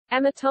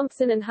Emma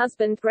Thompson and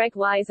husband Greg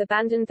Wise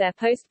abandoned their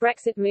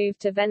post-Brexit move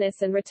to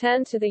Venice and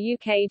returned to the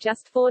UK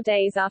just 4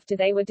 days after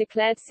they were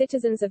declared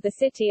citizens of the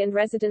city and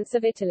residents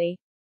of Italy.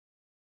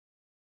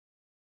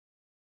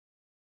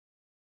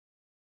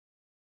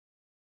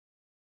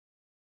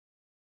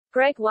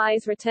 Greg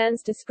Wise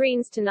returns to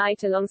screens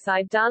tonight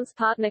alongside dance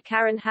partner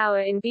Karen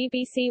Hauer in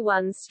BBC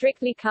One's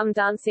Strictly Come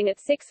Dancing at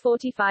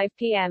 6:45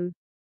 p.m.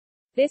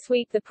 This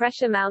week the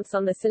pressure mounts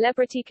on the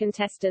celebrity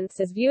contestants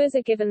as viewers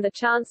are given the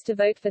chance to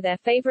vote for their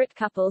favorite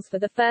couples for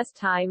the first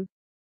time.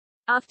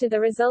 After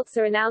the results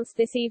are announced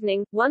this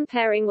evening, one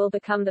pairing will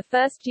become the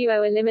first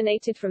duo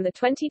eliminated from the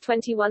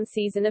 2021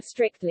 season of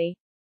Strictly.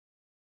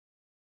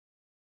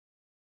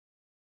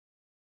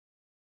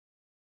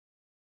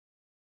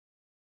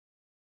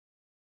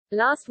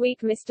 Last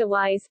week Mr.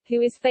 Wise,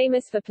 who is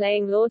famous for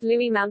playing Lord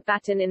Louis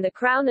Mountbatten in The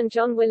Crown and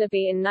John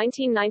Willoughby in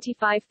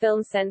 1995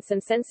 film Sense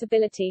and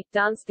Sensibility,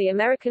 danced the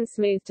American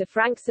Smooth to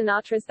Frank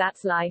Sinatra's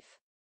That's Life.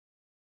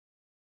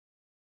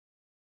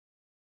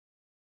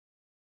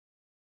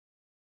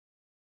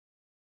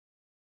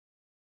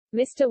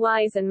 Mr.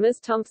 Wise and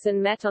Ms.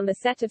 Thompson met on the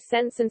set of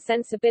Sense and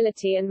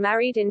Sensibility and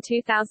married in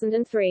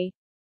 2003.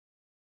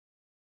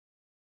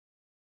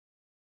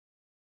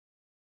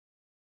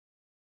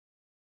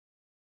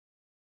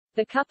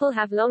 The couple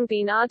have long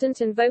been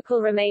ardent and vocal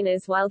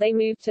Remainers while they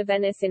moved to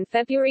Venice in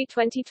February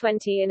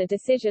 2020 in a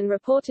decision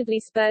reportedly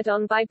spurred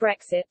on by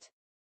Brexit.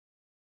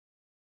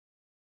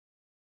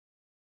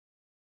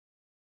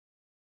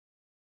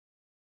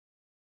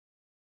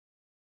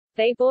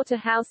 They bought a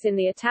house in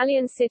the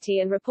Italian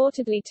city and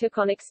reportedly took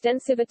on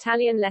extensive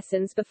Italian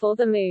lessons before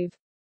the move.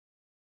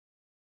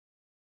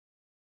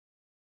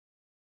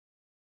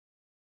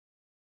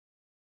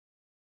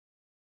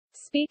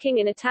 Speaking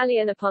in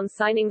Italian upon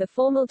signing the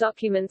formal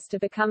documents to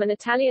become an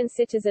Italian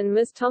citizen,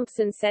 Ms.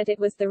 Thompson said it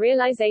was the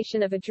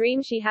realization of a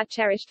dream she had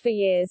cherished for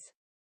years.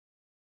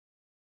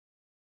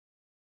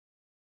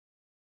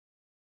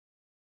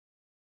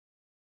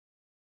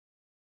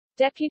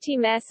 Deputy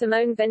Mayor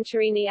Simone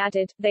Venturini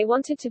added, they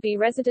wanted to be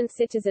resident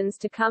citizens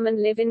to come and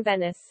live in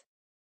Venice.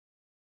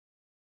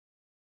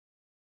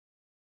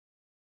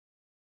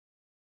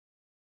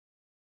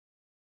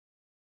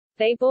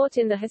 They bought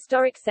in the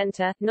historic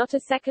center, not a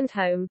second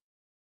home.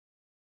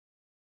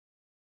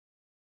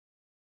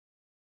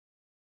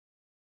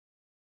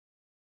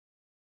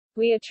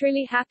 We are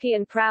truly happy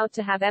and proud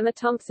to have Emma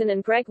Thompson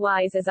and Greg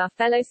Wise as our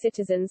fellow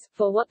citizens,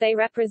 for what they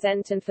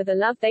represent and for the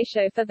love they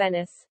show for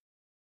Venice.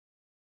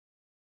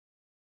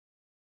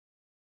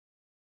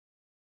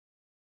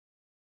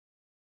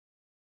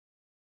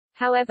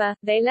 However,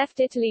 they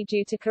left Italy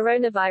due to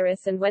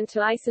coronavirus and went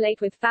to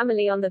isolate with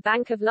family on the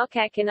bank of Lough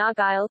Eck in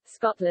Argyll,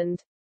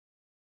 Scotland.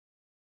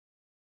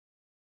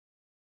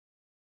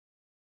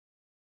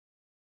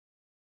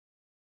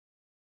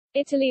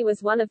 Italy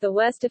was one of the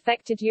worst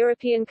affected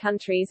European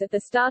countries at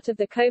the start of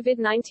the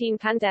COVID-19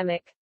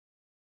 pandemic.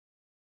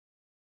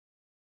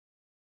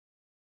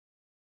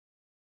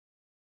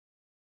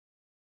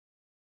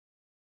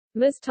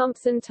 Ms.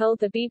 Thompson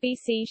told the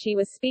BBC she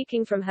was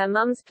speaking from her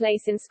mum's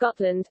place in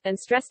Scotland, and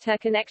stressed her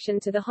connection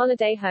to the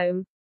holiday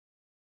home.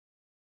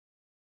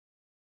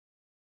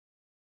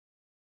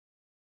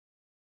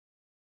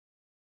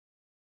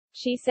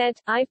 She said,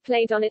 I've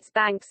played on its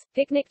banks,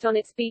 picnicked on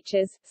its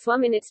beaches,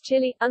 swum in its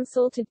chilly,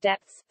 unsalted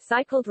depths,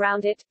 cycled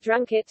round it,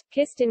 drunk it,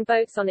 kissed in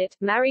boats on it,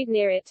 married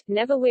near it,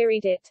 never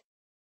wearied it.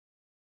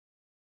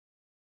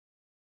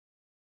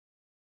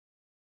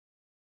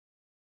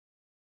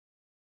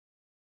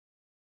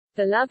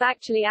 The Love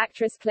Actually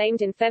actress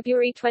claimed in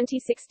February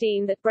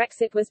 2016 that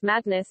Brexit was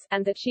madness,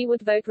 and that she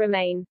would vote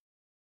Remain.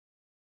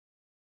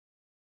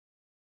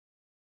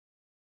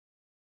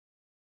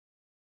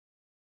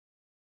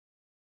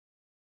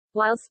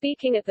 While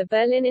speaking at the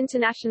Berlin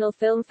International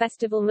Film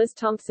Festival, Ms.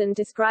 Thompson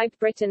described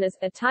Britain as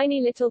a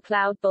tiny little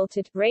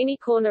cloud-bolted, rainy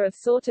corner of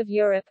sort of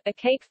Europe, a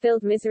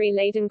cake-filled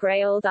misery-laden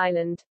grey old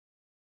island.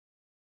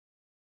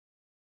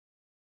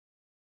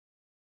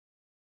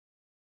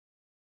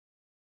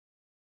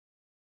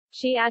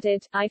 She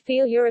added, I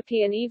feel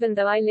European even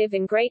though I live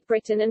in Great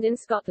Britain and in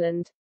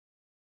Scotland.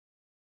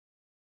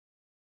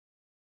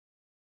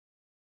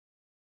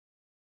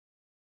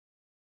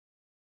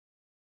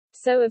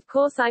 So of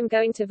course I'm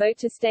going to vote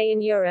to stay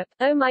in Europe.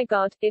 Oh my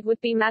God, it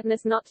would be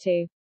madness not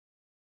to.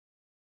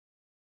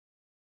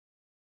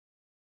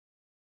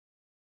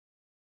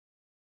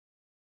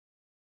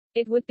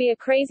 It would be a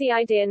crazy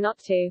idea not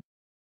to.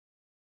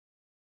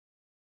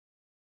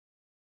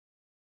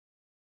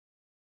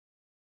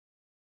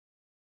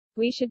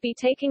 We should be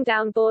taking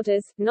down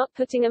borders, not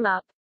putting them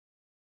up.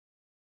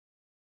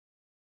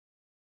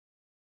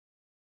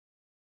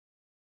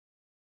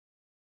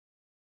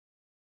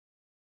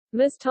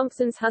 Ms.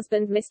 Thompson's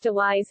husband Mr.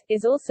 Wise,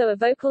 is also a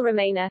vocal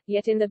Remainer,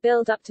 yet in the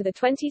build-up to the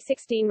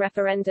 2016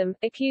 referendum,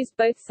 accused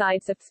both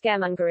sides of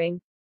scaremongering.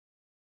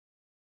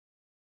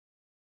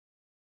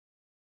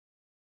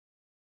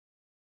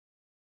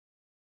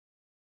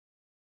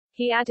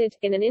 He added,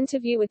 in an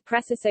interview with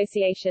Press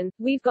Association,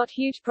 "We've got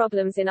huge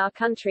problems in our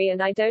country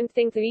and I don't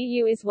think the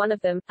EU is one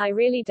of them, I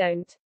really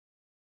don't."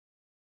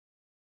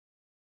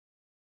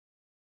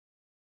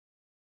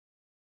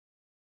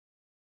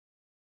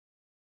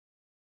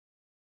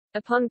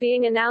 Upon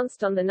being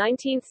announced on the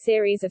 19th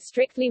series of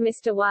Strictly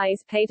Mr.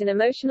 Wise paid an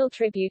emotional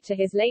tribute to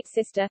his late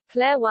sister,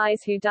 Claire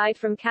Wise, who died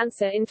from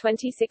cancer in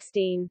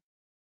 2016.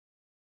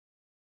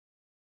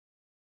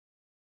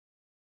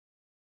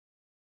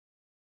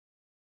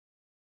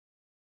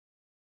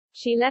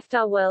 She left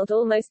our world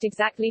almost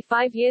exactly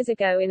 5 years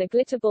ago in a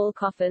glitter ball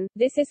coffin.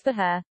 This is for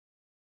her.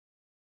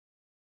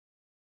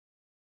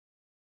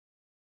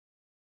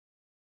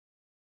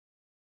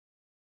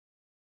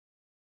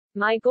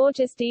 My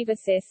gorgeous diva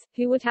sis,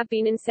 who would have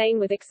been insane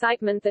with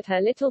excitement that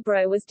her little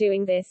bro was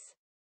doing this.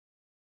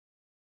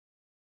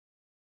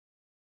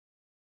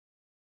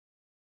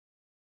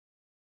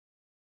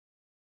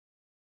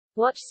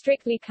 Watch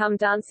Strictly Come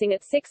Dancing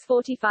at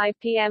 6:45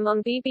 p.m.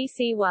 on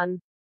BBC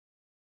One.